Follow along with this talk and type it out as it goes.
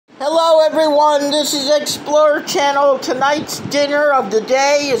Hello everyone, this is Explorer Channel. Tonight's dinner of the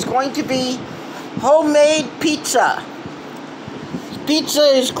day is going to be homemade pizza. Pizza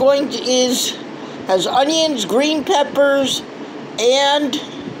has onions, green peppers, and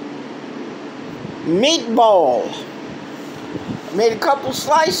meatball. I made a couple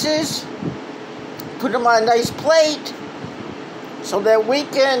slices, put them on a nice plate so that we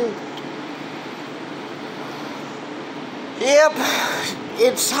can. Yep,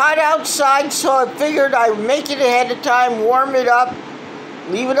 it's hot outside, so I figured I'd make it ahead of time, warm it up,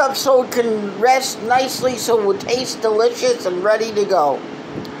 leave it up so it can rest nicely so it will taste delicious and ready to go.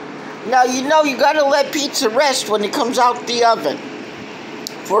 Now, you gotta let pizza rest when it comes out the oven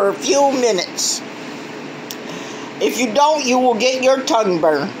for a few minutes. If you don't, you will get your tongue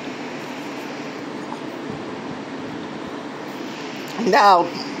burned. Now,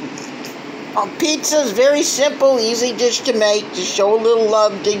 pizza is very simple, easy dish to make. Just show a little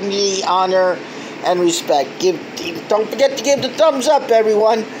love, dignity, honor, and respect. Don't forget to give the thumbs up,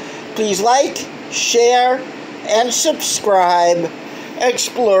 everyone. Please like, share, and subscribe.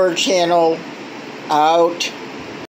 Explorer Channel out.